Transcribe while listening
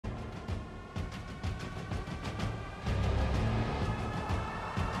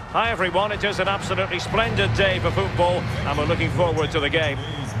Hi everyone, it is an absolutely splendid day for football and we're looking forward to the game.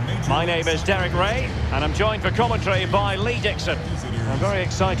 My name is Derek Ray and I'm joined for commentary by Lee Dixon. I'm very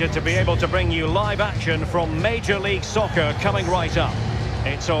excited to be able to bring you live action from Major League Soccer coming right up.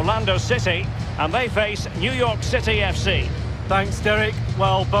 It's Orlando City and they face New York City FC. Thanks, Derek.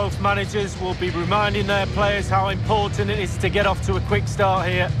 Well, both managers will be reminding their players how important it is to get off to a quick start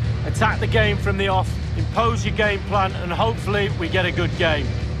here. Attack the game from the off, impose your game plan and hopefully we get a good game.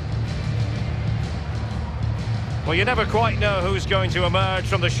 Well, you never quite know who's going to emerge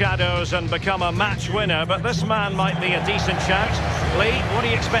from the shadows and become a match winner, but this man might be a decent shout. Lee, what are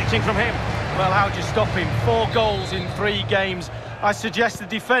you expecting from him? Well, how do you stop him? 4 goals in 3 games. I suggest the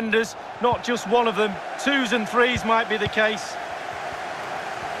defenders, not just one of them, 2s and 3s might be the case.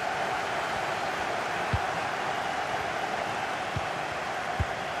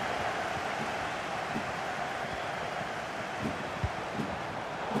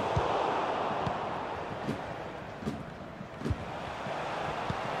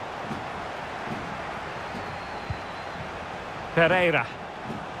 Pereira.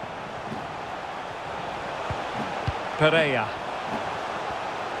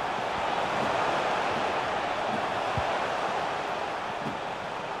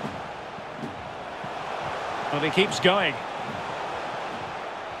 Well, he keeps going.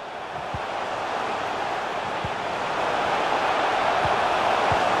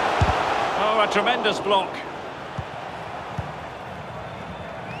 Oh, a tremendous block.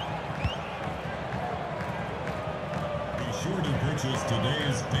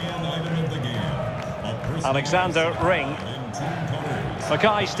 Today's fan item of the game. Alexander Ring.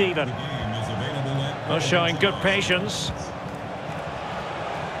 Mackay Stephen. Well, showing good patience.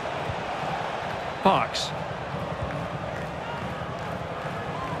 Parks.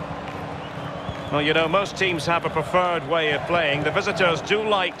 Well, you know, most teams have a preferred way of playing. The visitors do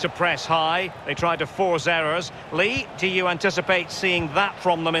like to press high. They try to force errors. Lee, do you anticipate seeing that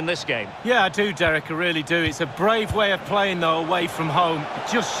from them in this game? Yeah, I do, Derek, I really do. It's a brave way of playing, though, away from home.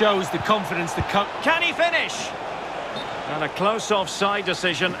 It just shows the confidence to come. Can he finish? And a close offside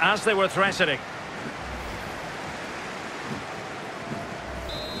decision as they were threatening.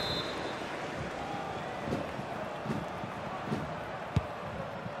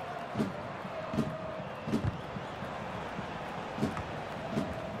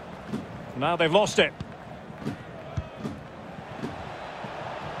 Now they've lost it.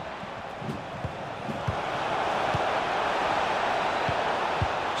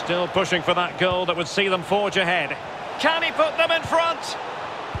 Still pushing for that goal that would see them forge ahead. Can he put them in front?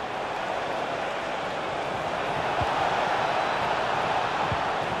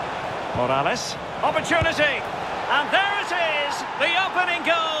 Morales. Opportunity. And there it is. The opening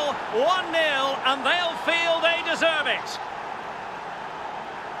goal. 1-0 and they'll feel they deserve it.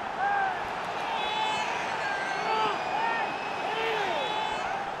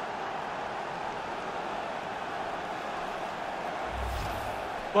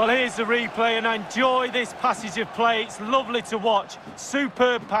 Well, here's the replay, and I enjoy this passage of play. It's lovely to watch.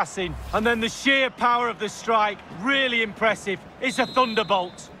 Superb passing. And then the sheer power of the strike, really impressive. It's a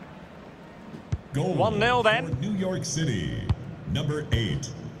thunderbolt. Goal 1-0 then. for New York City. Number 8,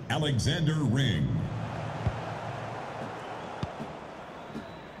 Alexander Ring.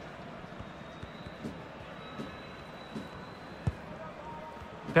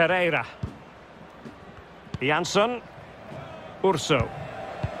 Pereira. Jansson. Urso.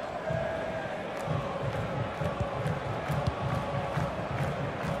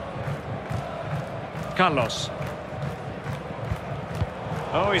 Carlos.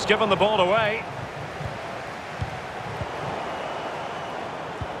 Oh, he's given the ball away.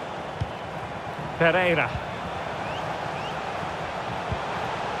 Pereira.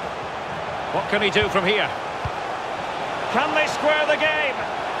 What can he do from here? Can they square the game?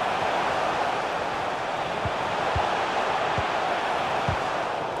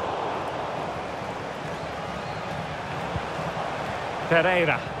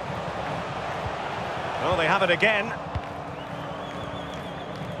 Pereira. Oh, they have it again.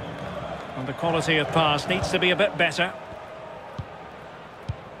 And the quality of pass needs to be a bit better.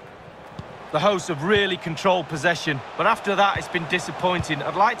 The hosts have really controlled possession, but after that it's been disappointing.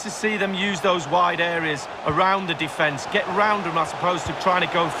 I'd like to see them use those wide areas around the defence, get round them as opposed to trying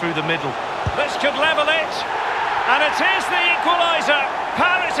to go through the middle. This could level it, and it is the equaliser.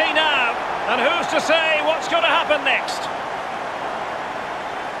 Parity now, and who's to say what's going to happen next?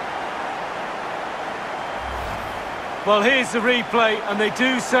 Well, here's the replay, and they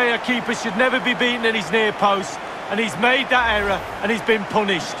do say a keeper should never be beaten in his near post, and he's made that error, and he's been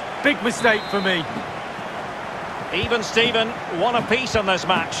punished. Big mistake for me. Even Steven, one apiece in this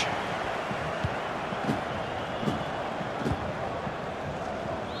match.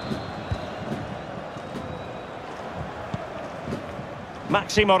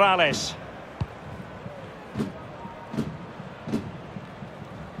 Maxi Morales.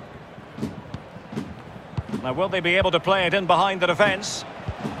 Now, will they be able to play it in behind the defence?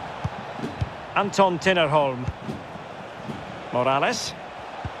 Anton Tinnerholm. Morales.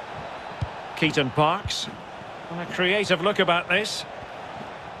 Keaton Parks. And a creative look about this.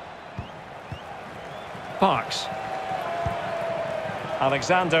 Parks.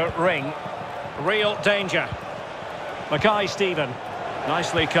 Alexander Ring. Real danger. Mackay Steven.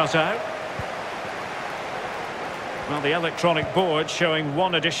 Nicely cut out. Well, the electronic board showing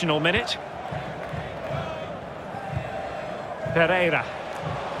one additional minute. Pereira.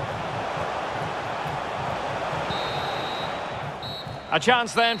 A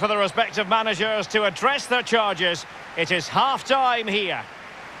chance then for the respective managers to address their charges. It is half-time here.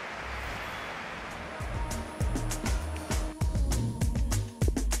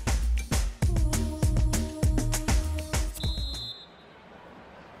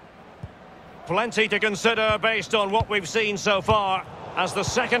 Plenty to consider based on what we've seen so far as the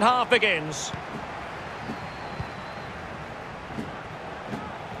second half begins.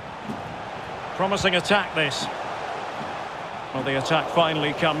 Promising attack, this. Well, the attack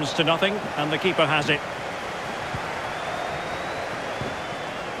finally comes to nothing, and the keeper has it.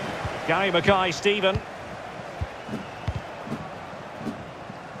 Gary Mackay-Steven.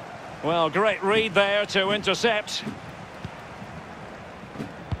 Well, great read there to intercept.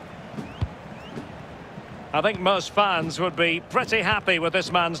 I think most fans would be pretty happy with this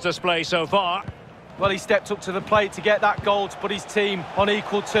man's display so far. Well, he stepped up to the plate to get that goal to put his team on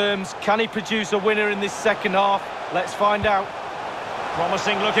equal terms. Can he produce a winner in this second half? Let's find out.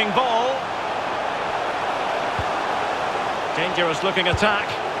 Promising looking ball. Dangerous looking attack.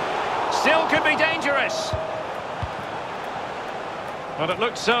 Still could be dangerous. Well, it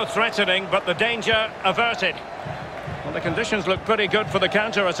looked so threatening, but the danger averted. Well, the conditions look pretty good for the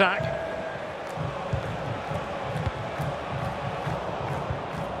counter-attack.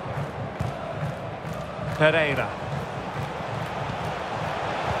 Pereira.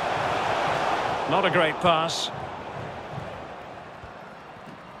 Not a great pass.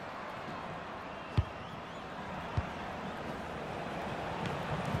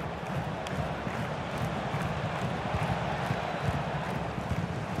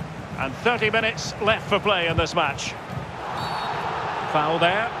 And 30 minutes left for play in this match. Foul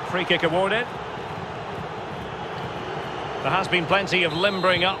there, free kick awarded. There has been plenty of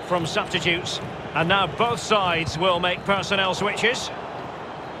limbering up from substitutes. And now both sides will make personnel switches.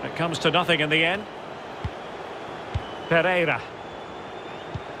 It comes to nothing in the end. Pereira.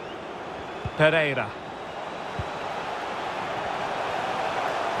 Pereira.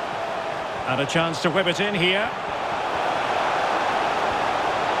 And a chance to whip it in here.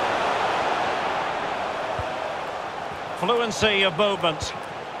 Fluency of movement.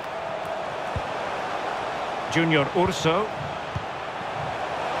 Junior Urso.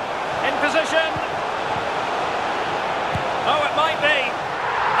 In position. Oh, it might be.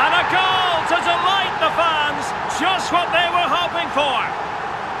 And a goal to delight the fans. Just what they were hoping for.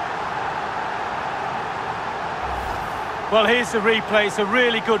 Well, here's the replay. It's a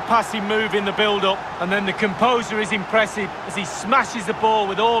really good passing move in the build-up. And then the composure is impressive as he smashes the ball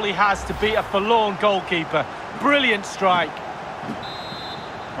with all he has to beat a forlorn goalkeeper. Brilliant strike.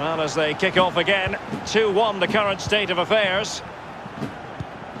 Well, as they kick off again, 2-1 the current state of affairs.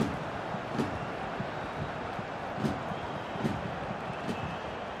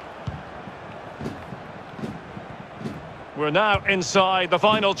 We're now inside the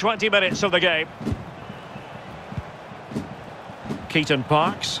final 20 minutes of the game. Keaton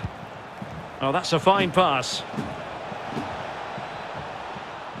Parks. Oh, that's a fine pass.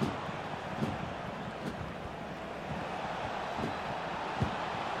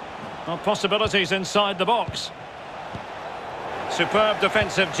 Well, possibilities inside the box. Superb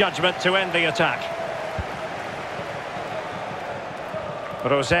defensive judgment to end the attack.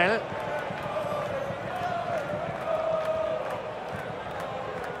 Rosell.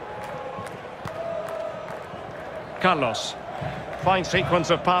 Carlos. Fine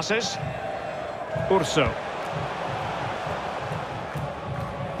sequence of passes. Urso.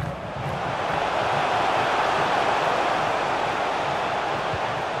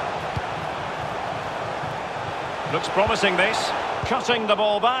 Looks promising, this. Cutting the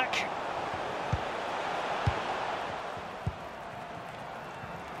ball back.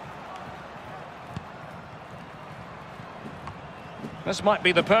 This might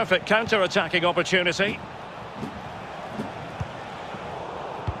be the perfect counter-attacking opportunity.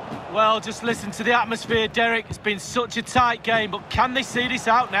 Well, just listen to the atmosphere, Derek. It's been such a tight game, but can they see this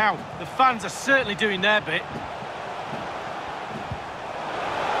out now? The fans are certainly doing their bit.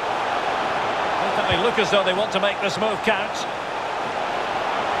 Definitely look as though they want to make this move count.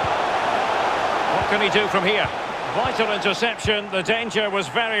 What can he do from here? Vital interception. The danger was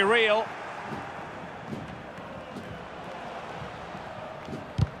very real.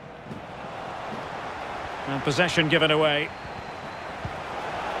 And possession given away.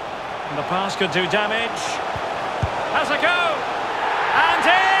 And the pass could do damage. Has a go! And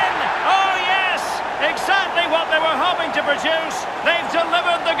in! Oh yes! Exactly what they were hoping to produce. They've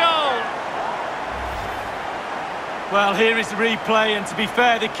delivered the goal. Well, here is the replay, and to be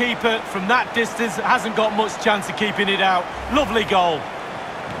fair, the keeper from that distance hasn't got much chance of keeping it out. Lovely goal.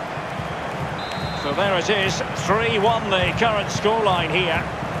 So there it is, 3-1 the current scoreline here.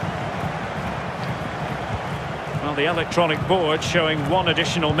 Well, the electronic board showing 1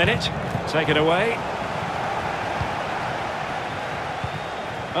 additional minute. Take it away.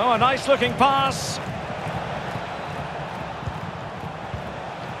 Oh, a nice looking pass.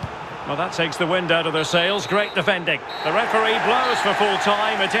 Well, that takes the wind out of their sails. Great defending. The referee blows for full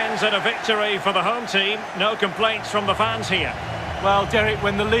time. It ends in a victory for the home team. No complaints from the fans here. Well, Derek,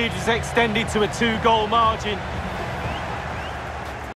 when the lead is extended to a 2-goal margin,